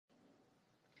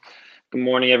Good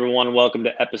morning, everyone. Welcome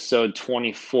to episode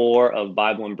 24 of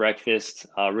Bible and Breakfast.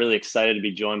 Really excited to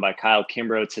be joined by Kyle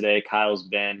Kimbrough today. Kyle's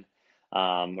been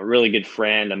a really good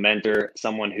friend, a mentor,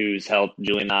 someone who's helped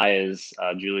Julie and I as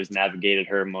Julie's navigated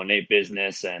her Monet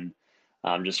business, and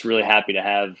I'm just really happy to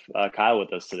have Kyle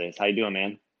with us today. So how you doing,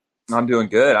 man? I'm doing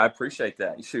good. I appreciate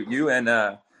that. Shoot, you and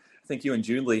I think you and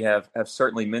Julie have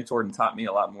certainly mentored and taught me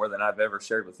a lot more than I've ever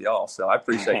shared with y'all. So I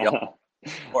appreciate y'all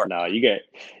more. No, you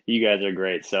guys are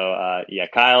great. So yeah,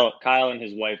 Kyle and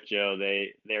his wife Joe,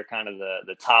 they're kind of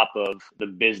the top of the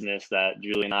business that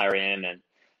Julie and I are in, and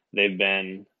they've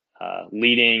been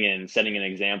leading and setting an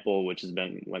example, which has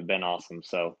been awesome.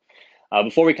 So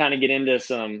before we kind of get into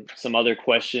some other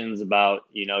questions about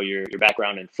your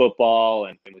background in football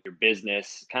and with your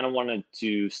business, kind of wanted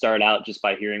to start out just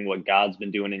by hearing what God's been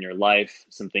doing in your life,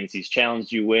 some things He's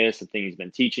challenged you with, some things He's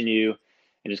been teaching you,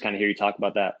 and just kind of hear you talk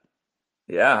about that.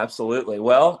 Yeah, absolutely.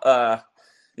 Well,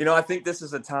 I think this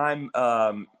is a time,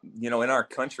 in our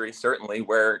country, certainly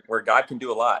where God can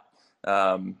do a lot,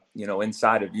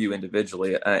 inside of you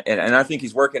individually. And I think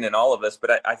He's working in all of us.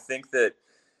 But I think that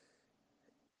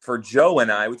for Joe and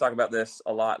I, we talk about this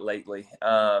a lot lately.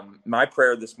 My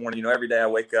prayer this morning, every day I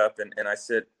wake up and I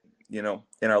sit, in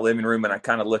our living room and I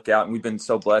kind of look out, and we've been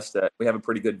so blessed that we have a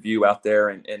pretty good view out there,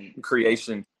 and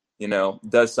creation,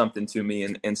 does something to me.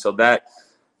 And so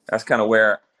that's kind of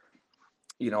where,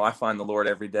 I find the Lord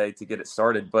every day to get it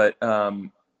started. But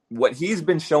what He's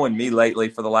been showing me lately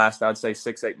for the last, I'd say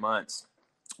 6-8 months,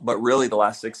 but really the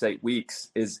last 6-8 weeks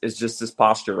is just this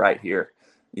posture right here.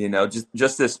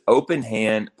 Just this open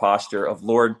hand posture of,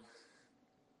 Lord,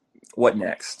 what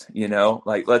next?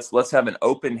 Like let's have an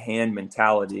open hand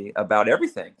mentality about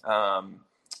everything.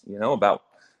 About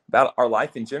our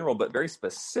life in general, but very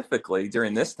specifically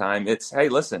during this time, it's, hey,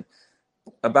 listen,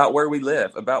 about where we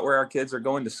live, about where our kids are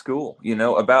going to school,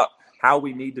 about how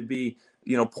we need to be,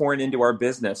 pouring into our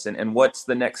business, and what's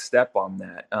the next step on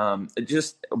that.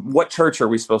 Just what church are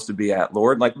we supposed to be at,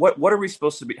 Lord? Like what are we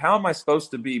supposed to be? How am I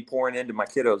supposed to be pouring into my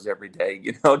kiddos every day?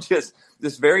 Just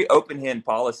this very open hand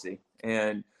policy.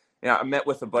 And I met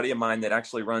with a buddy of mine that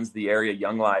actually runs the area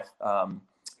Young Life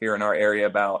here in our area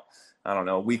about, I don't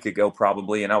know, a week ago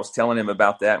probably. And I was telling him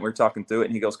about that, and we were talking through it,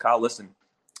 and he goes, Kyle, listen,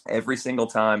 every single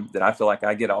time that I feel like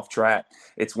I get off track,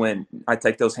 it's when I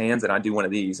take those hands and I do one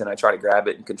of these and I try to grab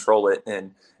it and control it.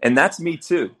 And that's me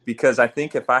too, because I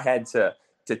think if I had to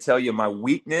tell you my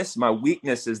weakness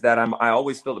is that I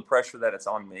always feel the pressure that it's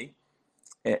on me,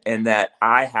 and that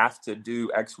I have to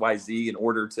do X, Y, Z in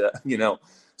order to,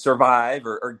 survive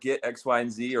or get X, Y,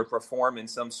 and Z or perform in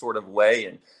some sort of way.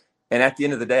 And at the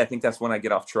end of the day, I think that's when I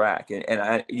get off track.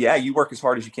 Yeah, you work as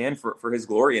hard as you can for His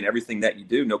glory and everything that you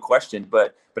do, no question.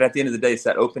 But at the end of the day, it's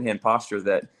that open hand posture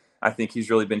that I think He's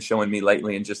really been showing me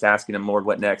lately, and just asking Him, Lord,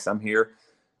 what next? I'm here.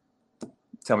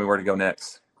 Tell me where to go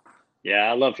next. Yeah,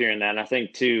 I love hearing that. And I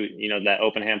think too, that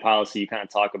open hand policy you kind of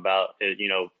talk about,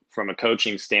 from a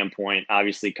coaching standpoint,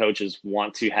 obviously coaches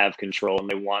want to have control and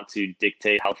they want to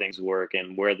dictate how things work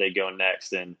and where they go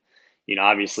next. And,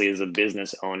 obviously as a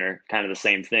business owner, kind of the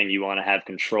same thing. You want to have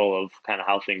control of kind of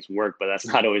how things work, but that's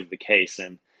not always the case.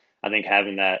 And I think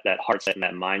having that heart set and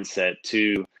that mindset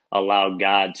to allow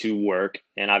God to work.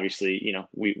 And obviously,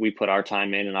 we put our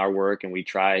time in and our work and we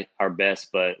try our best,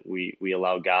 but we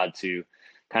allow God to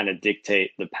kind of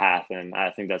dictate the path. And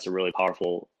I think that's a really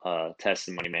powerful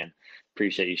testimony, man.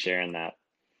 Appreciate you sharing that.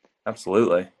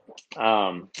 Absolutely.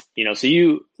 So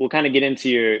we'll kind of get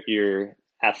into your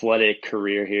athletic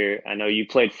career here. I know you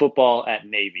played football at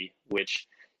Navy, which,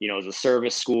 is a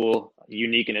service school,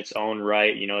 unique in its own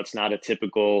right. It's not a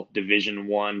typical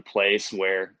Division I place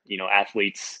where,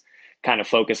 athletes kind of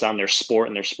focus on their sport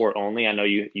and their sport only. I know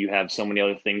you have so many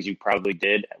other things you probably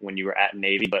did when you were at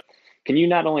Navy, but can you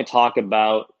not only talk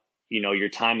about, your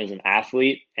time as an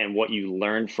athlete and what you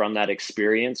learned from that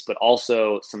experience, but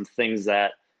also some things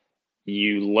that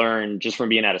you learned just from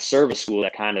being at a service school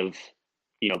that kind of,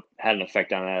 had an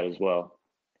effect on that as well?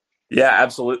 Yeah,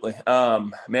 absolutely.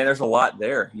 Man, there's a lot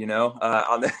there,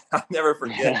 I'll never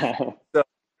forget. So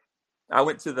I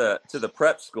went to the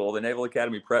prep school, the Naval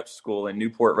Academy prep school in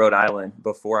Newport, Rhode Island,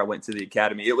 before I went to the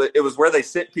academy. It was where they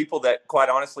sent people that quite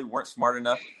honestly weren't smart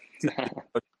enough to go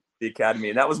to the academy.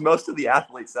 And that was most of the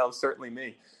athletes. That was certainly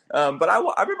me. But I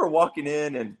remember walking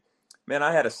in, and man,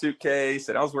 I had a suitcase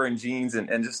and I was wearing jeans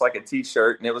and just like a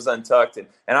t-shirt, and it was untucked. And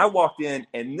I walked in,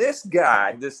 and this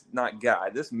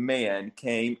man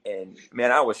came, and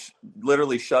man, I was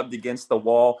literally shoved against the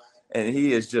wall, and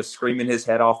he is just screaming his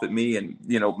head off at me, and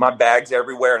my bag's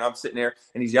everywhere, and I'm sitting there,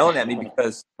 and he's yelling at me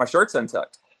because my shirt's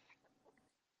untucked.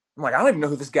 I'm like, I don't even know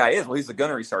who this guy is. Well, he's the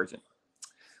gunnery sergeant.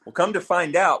 Well, come to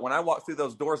find out, when I walked through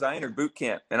those doors, I entered boot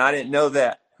camp, and I didn't know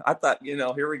that. I thought,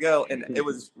 here we go. And it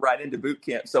was right into boot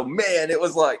camp. So, man, it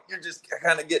was like you're just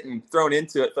kind of getting thrown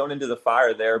into the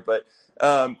fire there. But,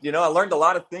 I learned a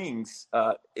lot of things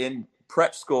in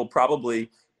prep school, probably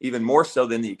even more so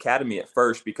than the academy at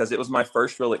first, because it was my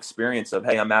first real experience of,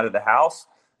 hey, I'm out of the house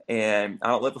and I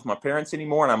don't live with my parents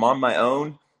anymore and I'm on my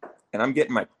own and I'm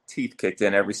getting my teeth kicked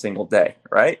in every single day,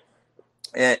 right?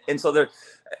 And so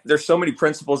there's so many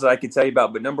principles that I could tell you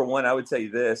about, but number one, I would tell you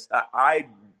this.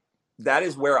 That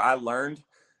is where I learned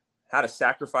how to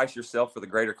sacrifice yourself for the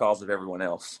greater cause of everyone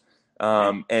else.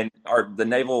 And the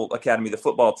Naval Academy, the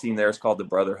football team there is called the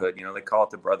Brotherhood. They call it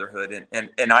the Brotherhood.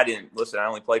 And I didn't listen. I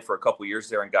only played for a couple years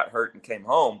there and got hurt and came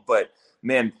home. But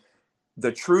man,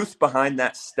 the truth behind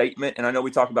that statement, and I know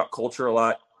we talk about culture a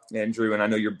lot, Andrew, and I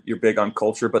know you're big on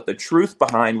culture, but the truth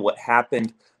behind what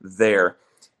happened there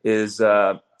is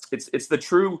it's the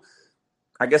true.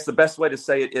 I guess the best way to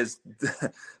say it is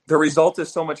the result is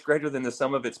so much greater than the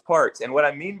sum of its parts. And what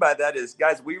I mean by that is,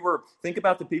 guys, think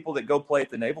about the people that go play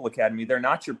at the Naval Academy. They're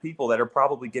not your people that are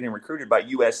probably getting recruited by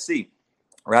USC,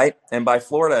 right? And by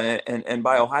Florida and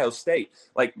by Ohio State.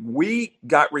 Like, we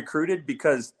got recruited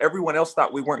because everyone else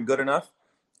thought we weren't good enough.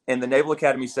 And the Naval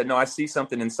Academy said, no, I see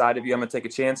something inside of you. I'm going to take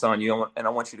a chance on you, and I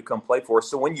want you to come play for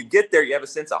us. So when you get there, you have a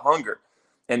sense of hunger.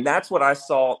 And that's what I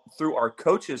saw through our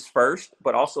coaches first,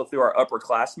 but also through our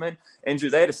upperclassmen. Andrew,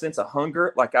 they had a sense of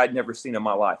hunger like I'd never seen in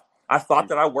my life. I thought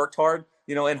that I worked hard,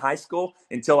 in high school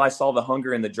until I saw the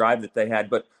hunger and the drive that they had.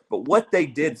 But what they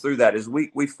did through that is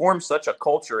we formed such a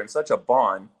culture and such a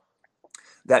bond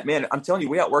that, man, I'm telling you,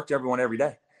 we outworked everyone every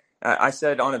day. I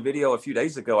said on a video a few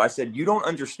days ago, I said, you don't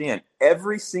understand,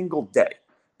 every single day,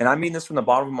 and I mean this from the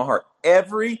bottom of my heart,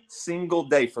 every single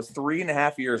day for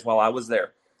 3.5 years while I was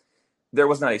there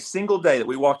was not a single day that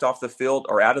we walked off the field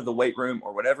or out of the weight room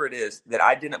or whatever it is that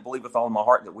I didn't believe with all of my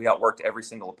heart that we outworked every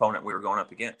single opponent we were going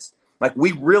up against. Like,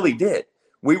 we really did.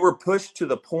 We were pushed to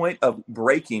the point of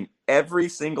breaking every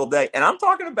single day. And I'm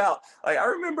talking about, like, I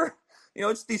remember,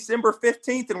 it's December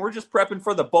 15th and we're just prepping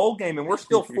for the bowl game and we're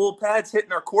still full pads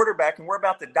hitting our quarterback and we're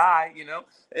about to die, and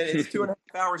it's 2.5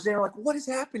 hours in. We're like, what is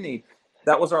happening?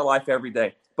 That was our life every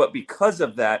day. But because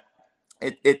of that,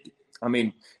 I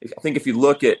think if you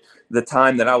look at the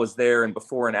time that I was there and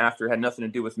before and after, it had nothing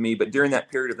to do with me. But during that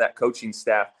period of that coaching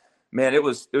staff, man, it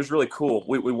was really cool.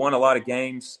 We won a lot of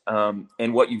games.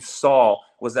 And what you saw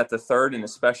was that the third and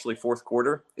especially fourth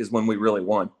quarter is when we really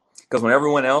won. Because when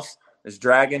everyone else is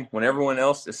dragging, when everyone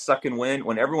else is sucking wind,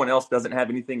 when everyone else doesn't have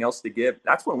anything else to give,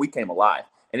 that's when we came alive.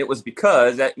 And it was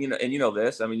because that, and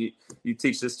this, you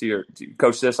teach this to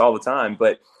coach this all the time,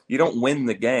 but you don't win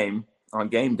the game on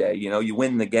game day. You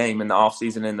win the game in the off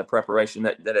season and the preparation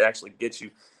that it actually gets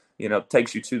you,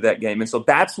 takes you to that game. And so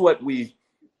that's what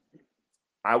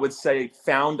I would say,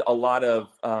 found a lot of,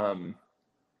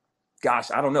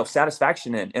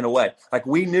 satisfaction in a way. Like,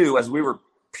 we knew as we were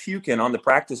puking on the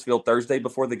practice field Thursday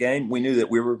before the game, we knew that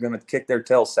we were going to kick their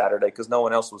tails Saturday because no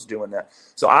one else was doing that.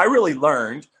 So I really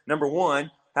learned, number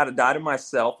one, how to die to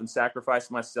myself and sacrifice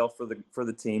myself for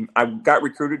the team. I got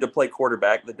recruited to play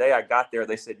quarterback. The day I got there,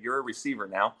 they said, you're a receiver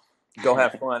now. Go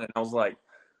have fun. And I was like,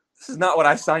 this is not what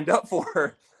I signed up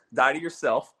for. Die to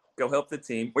yourself. Go help the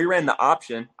team. We ran the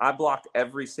option. I blocked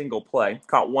every single play,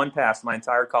 caught one pass my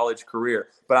entire college career.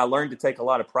 But I learned to take a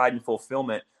lot of pride and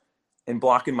fulfillment in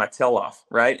blocking my tail off,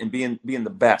 right, and being the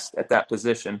best at that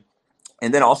position.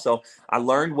 And then also, I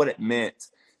learned what it meant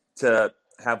to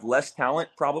have less talent,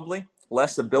 probably,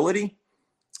 less ability,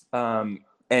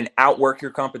 and outwork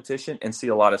your competition and see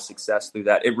a lot of success through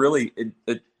that. It really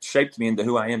it shaped me into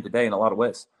who I am today in a lot of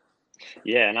ways.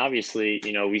 Yeah, and obviously,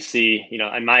 we see,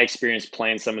 in my experience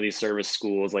playing some of these service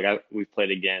schools, like we've played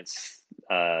against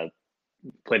who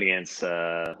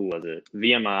was it?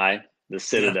 VMI, the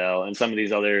Citadel, and some of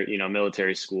these other,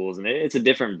 military schools, and it's a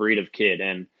different breed of kid.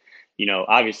 And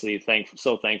obviously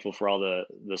so thankful for all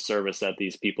the service that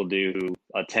these people do who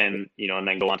attend, and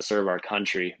then go on to serve our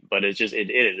country. But it's just,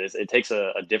 it takes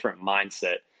a different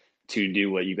mindset to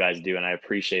do what you guys do. And I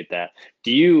appreciate that.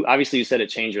 Obviously you said it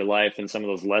changed your life and some of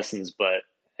those lessons, but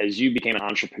as you became an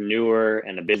entrepreneur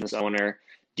and a business owner,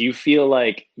 do you feel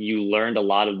like you learned a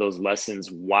lot of those lessons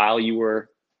while you were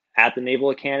at the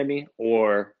Naval Academy,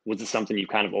 or was it something you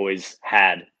kind of always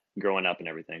had growing up and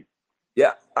everything?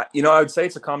 Yeah, I would say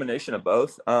it's a combination of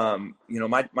both.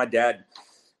 My dad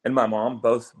and my mom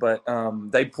both, but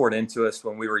they poured into us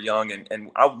when we were young,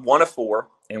 and I one of four,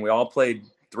 and we all played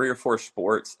 3 or 4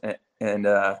 sports, and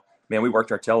man, we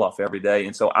worked our tail off every day.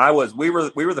 And so we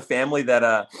were the family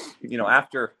that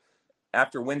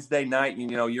after Wednesday night,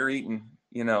 you're eating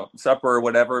supper or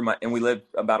whatever. And we lived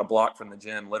about a block from the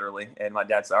gym, literally. And my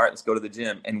dad said, all right, let's go to the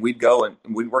gym. And we'd go and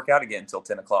we'd work out again until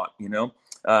 10 o'clock,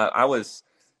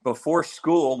 before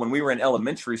school, when we were in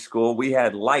elementary school, we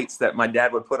had lights that my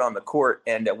dad would put on the court,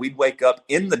 and we'd wake up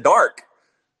in the dark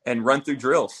and run through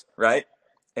drills, right?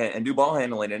 And do ball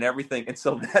handling and everything. And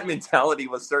so that mentality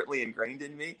was certainly ingrained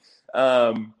in me,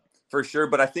 for sure.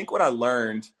 But I think what I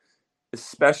learned,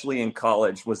 especially in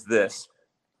college, was this.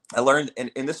 I learned,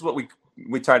 and this is what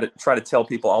we try to tell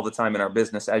people all the time in our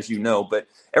business, as you know, but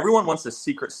everyone wants the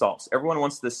secret sauce. Everyone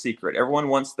wants the secret. Everyone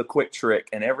wants the quick trick.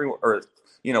 And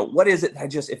what is it?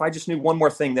 If I just knew one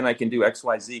more thing, then I can do X,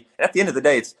 Y, Z. And at the end of the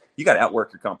day, you got to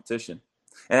outwork your competition.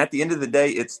 And at the end of the day,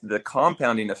 it's the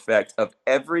compounding effect of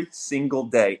every single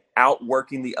day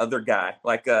outworking the other guy.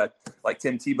 Like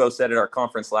Tim Tebow said at our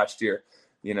conference last year,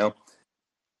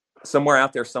 somewhere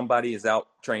out there, somebody is out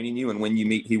training you, and when you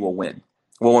meet, he will win.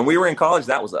 Well, when we were in college,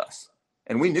 that was us.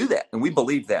 And we knew that, and we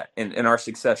believed that, and our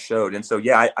success showed. And so,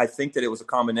 yeah, I think that it was a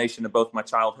combination of both my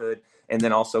childhood and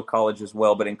then also college as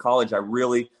well. But in college, I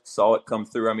really saw it come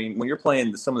through. I mean, when you're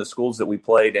playing some of the schools that we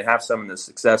played and have some of the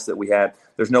success that we had,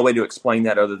 there's no way to explain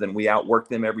that other than we outworked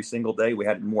them every single day. We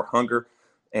had more hunger,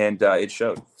 and it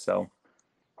showed. So,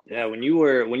 yeah, when you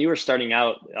were starting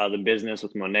out the business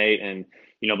with Monat, and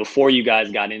before you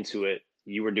guys got into it,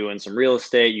 you were doing some real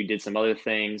estate, you did some other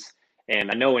things, and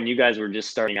I know when you guys were just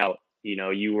starting out,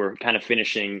 you were kind of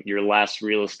finishing your last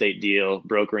real estate deal,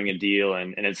 brokering a deal,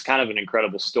 and it's kind of an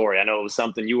incredible story. I know it was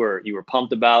something you were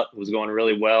pumped about. It was going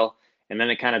really well, and then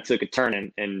it kind of took a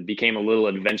turn and became a little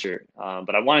adventure.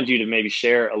 But I wanted you to maybe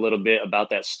share a little bit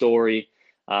about that story,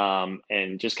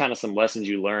 and just kind of some lessons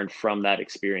you learned from that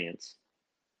experience.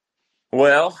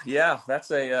 Well, yeah, that's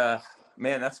a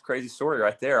crazy story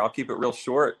right there. I'll keep it real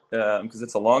short because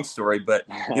it's a long story. But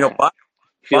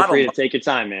Feel free to take your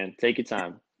time, man. Take your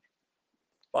time.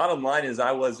 Bottom line is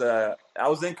I was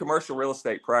in commercial real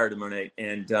estate prior to Monat,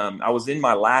 and I was in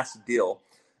my last deal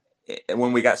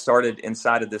when we got started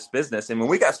inside of this business. And when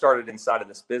we got started inside of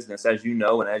this business, as you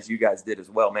know, and as you guys did as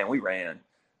well, man, we ran.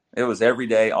 It was every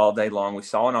day, all day long. We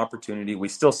saw an opportunity. We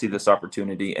still see this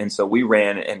opportunity. And so we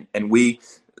ran, and we,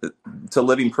 to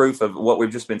living proof of what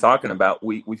we've just been talking about,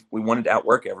 we wanted to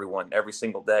outwork everyone every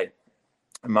single day.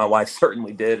 And my wife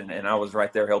certainly did, and I was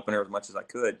right there helping her as much as I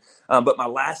could. But my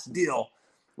last deal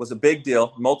was a big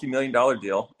deal, multi-million-dollar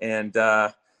deal, and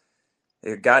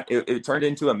it turned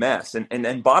into a mess.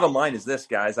 And bottom line is this,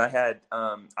 guys: I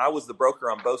was the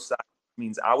broker on both sides. It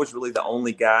means I was really the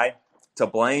only guy to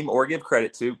blame or give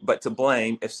credit to, but to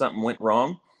blame if something went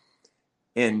wrong.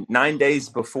 In 9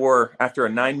 days after a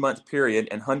 9-month period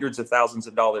and hundreds of thousands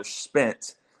of dollars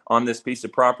spent on this piece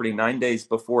of property, 9 days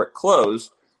before it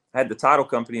closed, I had the title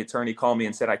company attorney call me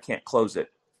and said I can't close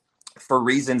it for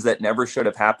reasons that never should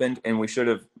have happened, and we should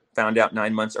have found out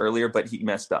 9 months earlier, but he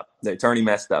messed up. The attorney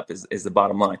messed up is the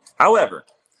bottom line. However,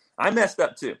 I messed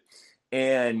up too,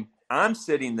 and I'm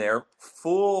sitting there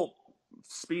full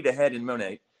speed ahead in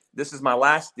Monat. This is my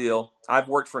last deal. I've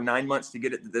worked for 9 months to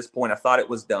get it to this point. I thought it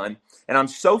was done, and I'm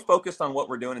so focused on what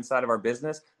we're doing inside of our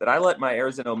business that I let my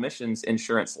errors and omissions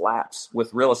insurance lapse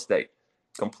with real estate.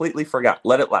 Completely forgot.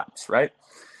 Let it lapse, right?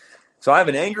 So I have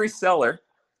an angry seller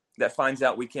that finds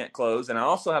out we can't close. And I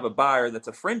also have a buyer that's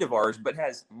a friend of ours, but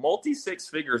has multi-six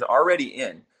figures already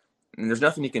in, and there's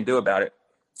nothing he can do about it.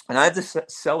 And I have this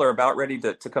seller about ready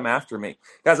to come after me.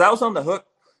 Guys, I was on the hook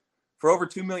for over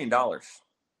 $2 million.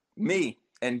 Me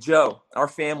and Joe, our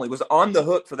family, was on the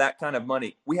hook for that kind of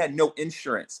money. We had no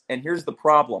insurance. And here's the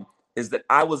problem, is that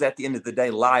I was at the end of the day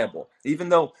liable. Even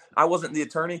though I wasn't the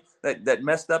attorney that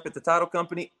messed up at the title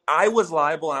company, I was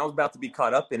liable, and I was about to be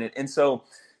caught up in it. And so,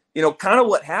 kind of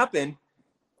what happened,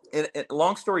 and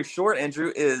long story short,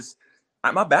 Andrew, is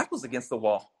my back was against the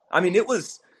wall. I mean,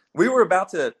 we were about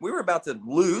to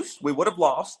lose. We would have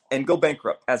lost and go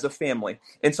bankrupt as a family.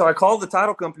 And so I called the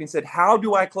title company and said, how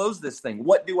do I close this thing?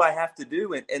 What do I have to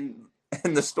do?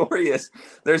 And the story is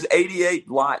there's 88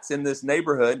 lots in this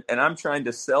neighborhood, and I'm trying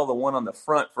to sell the one on the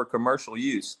front for commercial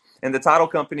use. And the title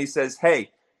company says,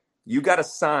 hey, you got to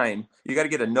sign. You got to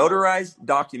get a notarized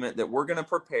document that we're going to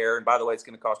prepare. And by the way, it's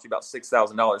going to cost you about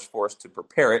 $6,000 for us to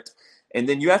prepare it. And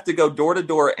then you have to go door to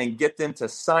door and get them to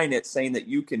sign it, saying that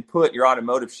you can put your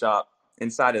automotive shop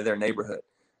inside of their neighborhood.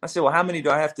 I said, well, how many do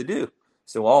I have to do?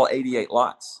 So all 88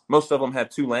 lots. Most of them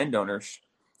have 2 landowners,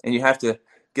 and you have to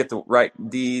get the right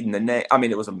deed and the name. I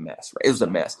mean, it was a mess. Right? It was a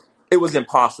mess. It was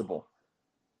impossible.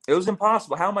 It was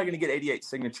impossible. How am I going to get 88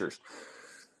 signatures?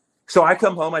 So I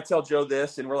come home, I tell Joe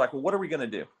this, and we're like, well, what are we going to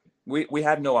do? We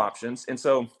had no options. And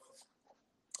so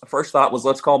first thought was,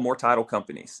 let's call more title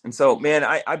companies. And so, man,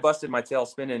 I busted my tail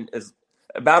spending as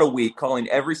about a week calling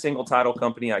every single title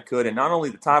company I could. And not only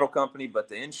the title company, but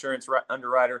the insurance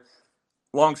underwriter.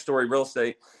 Long story, real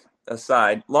estate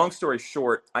aside, long story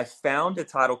short, I found a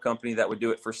title company that would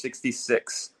do it for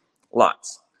 66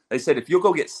 lots. They said, if you'll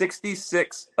go get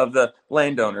 66 of the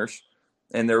landowners,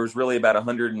 and there was really about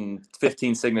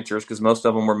 115 signatures because most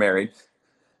of them were married,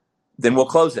 then we'll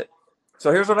close it.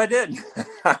 So here's what I did.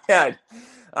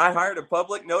 I hired a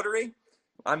public notary.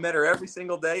 I met her every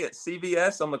single day at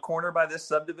CVS on the corner by this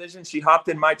subdivision. She hopped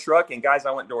in my truck, and guys,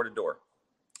 I went door to door.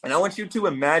 And I want you to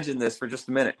imagine this for just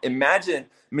a minute. Imagine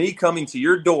me coming to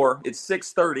your door. It's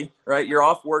 6:30, right? You're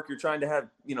off work. You're trying to have,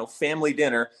 family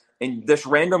dinner. And this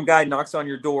random guy knocks on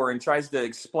your door and tries to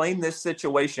explain this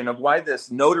situation of why this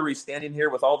notary standing here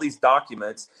with all these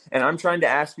documents. And I'm trying to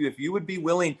ask you if you would be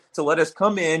willing to let us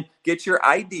come in, get your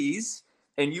IDs,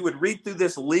 and you would read through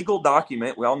this legal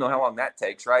document. We all know how long that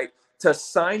takes, right? To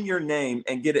sign your name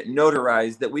and get it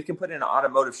notarized that we can put in an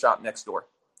automotive shop next door.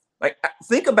 Like,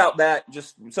 think about that,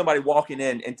 just somebody walking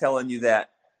in and telling you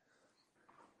that.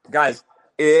 Guys,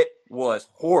 it was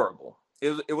horrible.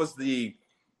 It was the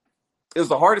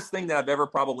hardest thing that I've ever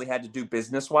probably had to do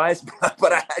business-wise,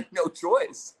 but I had no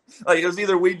choice. Like, it was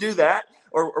either we do that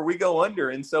or we go under.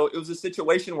 And so it was a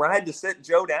situation where I had to sit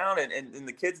Joe down and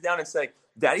the kids down and say,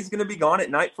 Daddy's going to be gone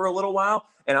at night for a little while,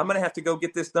 and I'm going to have to go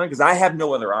get this done because I have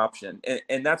no other option.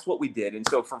 And that's what we did. And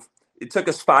so it took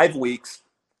us 5 weeks.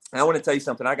 And I want to tell you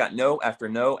something. I got no, after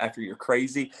you're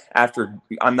crazy, after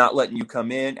I'm not letting you come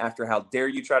in, after how dare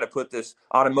you try to put this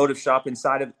automotive shop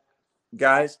inside of,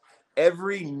 guys,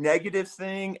 every negative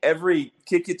thing, every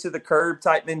kick you to the curb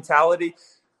type mentality,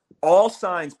 all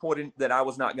signs pointed that I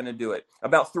was not going to do it.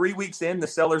 About 3 weeks in, the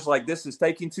seller's like, this is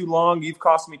taking too long. You've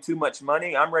cost me too much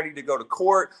money. I'm ready to go to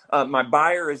court. My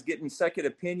buyer is getting second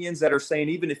opinions that are saying,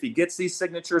 even if he gets these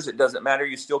signatures, it doesn't matter.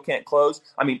 You still can't close.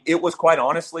 I mean, it was quite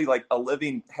honestly like a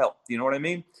living hell. You know what I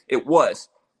mean? It was,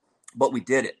 but we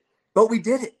did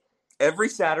it. Every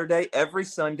Saturday, every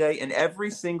Sunday, and every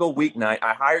single weeknight,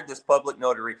 I hired this public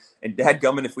notary, and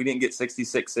dadgummit, if we didn't get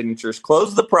 66 signatures,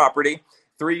 closed the property.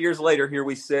 3 years later, here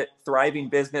we sit, thriving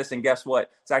business. And guess what?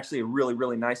 It's actually a really,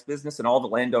 really nice business. And all the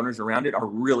landowners around it are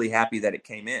really happy that it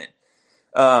came in.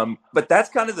 But that's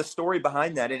kind of the story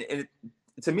behind that. And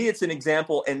to me, it's an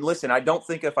example. And listen, I don't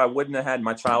think if I wouldn't have had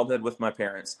my childhood with my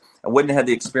parents, I wouldn't have had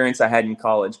the experience I had in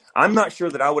college, I'm not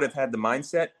sure that I would have had the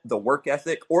mindset, the work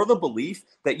ethic, or the belief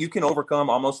that you can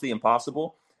overcome almost the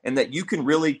impossible. And that you can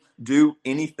really do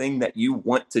anything that you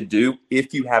want to do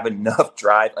if you have enough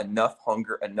drive, enough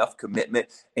hunger, enough commitment,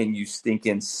 and you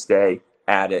stinking stay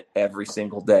at it every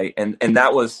single day. And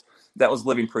that was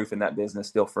living proof in that business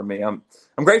still for me. I'm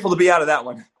grateful to be out of that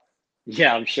one.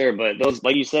 Yeah, I'm sure. But those,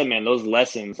 like you said, man, those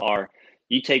lessons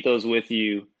you take those with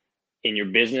you in your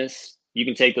business. You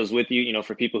can take those with you,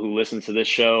 for people who listen to this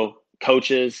show,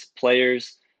 coaches,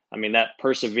 players. I mean, that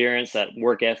perseverance, that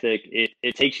work ethic,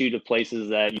 it takes you to places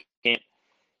that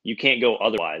you can't go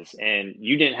otherwise. And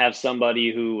you didn't have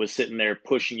somebody who was sitting there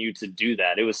pushing you to do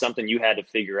that. It was something you had to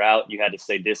figure out. You had to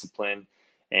stay disciplined,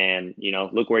 and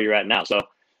look where you're at now. So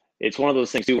it's one of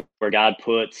those things too where God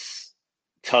puts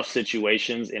tough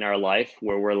situations in our life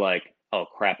where we're like, oh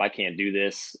crap, I can't do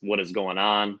this. What is going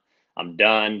on? I'm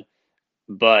done.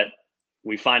 But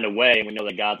we find a way, and we know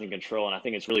that God's in control. And I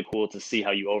think it's really cool to see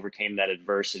how you overcame that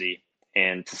adversity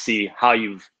and to see how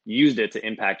you've used it to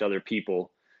impact other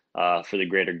people for the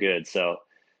greater good. So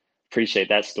appreciate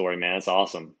that story, man. That's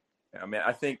awesome. I mean,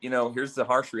 I think, here's the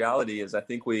harsh reality is I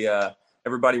think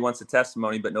everybody wants a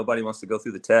testimony, but nobody wants to go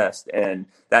through the test. And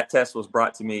that test was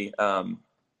brought to me,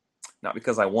 not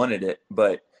because I wanted it,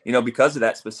 but because of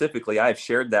that specifically, I've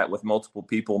shared that with multiple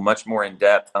people much more in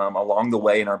depth along the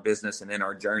way in our business and in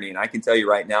our journey. And I can tell you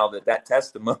right now that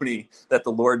testimony that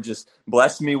the Lord just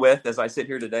blessed me with, as I sit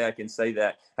here today, I can say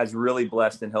that has really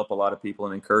blessed and helped a lot of people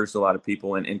and encouraged a lot of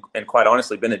people and quite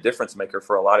honestly been a difference maker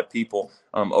for a lot of people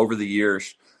over the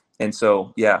years. And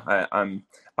so, yeah,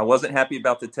 I wasn't happy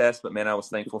about the test, but man, I was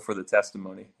thankful for the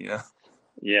testimony. Yeah,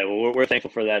 well, we're thankful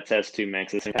for that test too, man,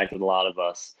 because it's impacted a lot of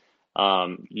us.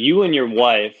 You and your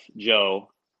wife, Joe,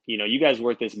 you guys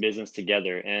work this business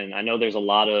together, and I know there's a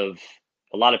lot of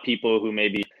people who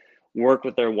maybe work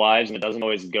with their wives and it doesn't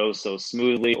always go so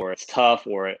smoothly, or it's tough,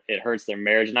 or it hurts their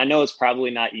marriage. And I know it's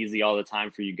probably not easy all the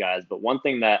time for you guys, but one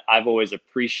thing that I've always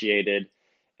appreciated,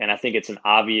 and I think it's an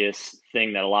obvious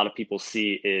thing that a lot of people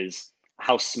see, is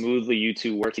how smoothly you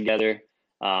two work together,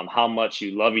 how much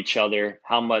you love each other,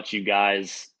 how much you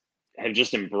guys have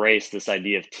just embraced this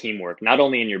idea of teamwork, not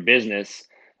only in your business,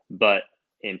 but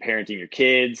in parenting your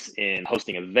kids, in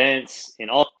hosting events, in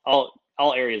all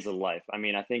areas of life. I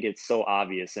mean, I think it's so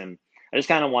obvious. And I just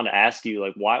kind of want to ask you,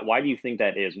 like, why do you think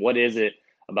that is? What is it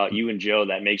about you and Joe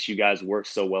that makes you guys work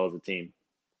so well as a team?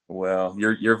 Well,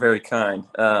 you're very kind.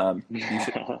 You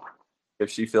should, if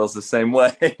she feels the same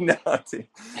way. No,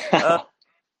 uh,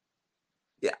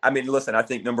 yeah, I mean, listen, I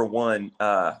think number one,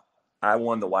 I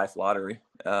won the wife lottery.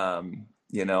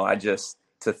 I just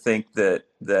to think that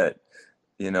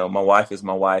my wife is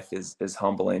my wife is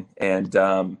humbling, and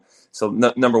so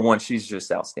number one, she's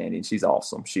just outstanding. She's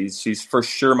awesome. She's for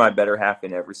sure my better half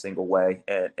in every single way,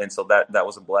 and so that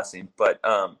was a blessing. But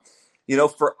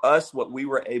for us, what we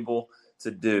were able to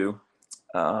do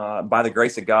by the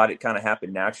grace of God, it kind of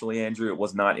happened naturally, Andrew. It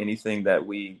was not anything that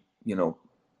we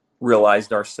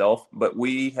realized ourselves, but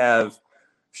we have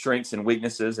strengths and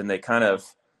weaknesses, and they kind of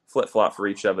flip flop for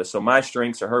each of us. So my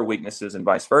strengths are her weaknesses, and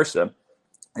vice versa.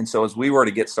 And so as we were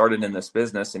to get started in this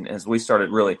business, and as we started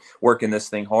really working this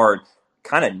thing hard,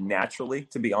 kind of naturally,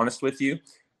 to be honest with you,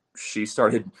 she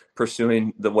started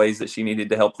pursuing the ways that she needed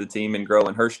to help the team and grow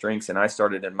in her strengths, and I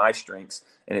started in my strengths.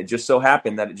 And it just so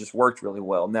happened that it just worked really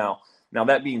well. Now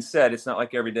that being said, it's not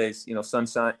like every day's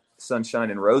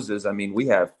sunshine and roses. I mean, we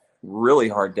have really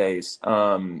hard days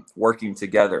working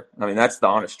together. I mean, that's the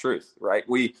honest truth, right?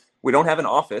 We don't have an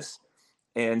office.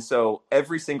 And so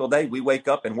every single day we wake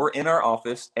up and we're in our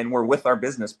office and we're with our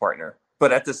business partner.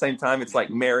 But at the same time, it's like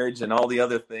marriage and all the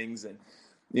other things. And,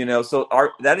 so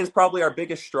that is probably our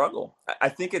biggest struggle. I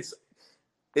think it's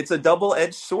a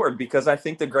double-edged sword, because I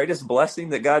think the greatest blessing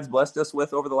that God's blessed us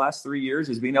with over the last 3 years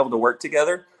is being able to work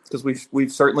together, because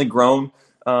we've certainly grown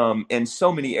in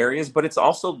so many areas, but it's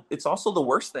also the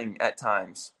worst thing at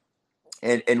times.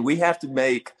 And we have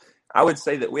to I would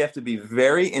say that we have to be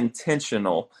very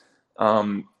intentional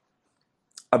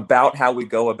about how we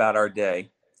go about our day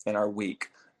and our week.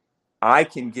 I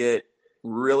can get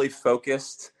really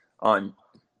focused on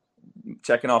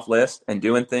checking off lists and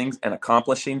doing things and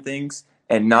accomplishing things,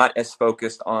 and not as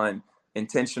focused on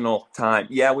intentional time.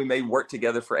 Yeah, we may work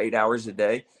together for 8 hours a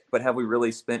day, but have we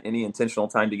really spent any intentional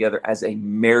time together as a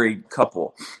married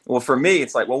couple? Well, for me,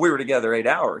 it's like, well, we were together 8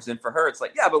 hours. And for her, it's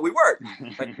like, yeah, but we weren't.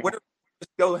 Like, what if we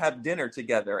just go have dinner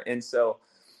together? And so,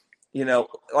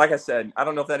 like I said, I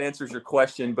don't know if that answers your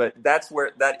question, but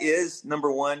that is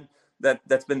number one.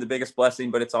 That's been the biggest blessing,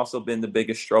 but it's also been the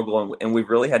biggest struggle, and we've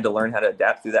really had to learn how to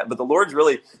adapt through that. But the Lord's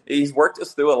He's worked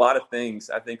us through a lot of things,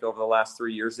 I think, over the last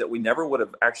 3 years that we never would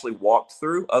have actually walked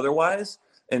through otherwise.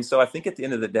 And so I think at the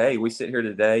end of the day, we sit here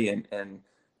today and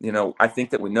I think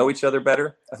that we know each other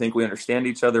better. I think we understand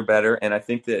each other better, and I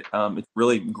think that it's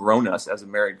really grown us as a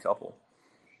married couple.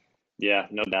 Yeah,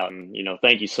 no doubt. And,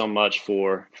 thank you so much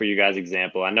for your guys'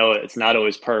 example. I know it's not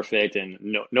always perfect, and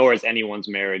nor is anyone's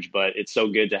marriage, but it's so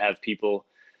good to have people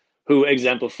who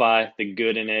exemplify the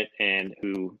good in it and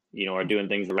who, are doing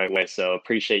things the right way. So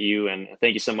appreciate you. And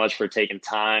thank you so much for taking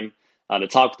time to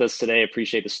talk with us today.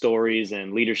 Appreciate the stories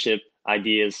and leadership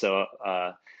ideas. So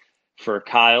for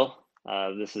Kyle,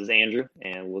 this is Andrew,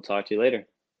 and we'll talk to you later.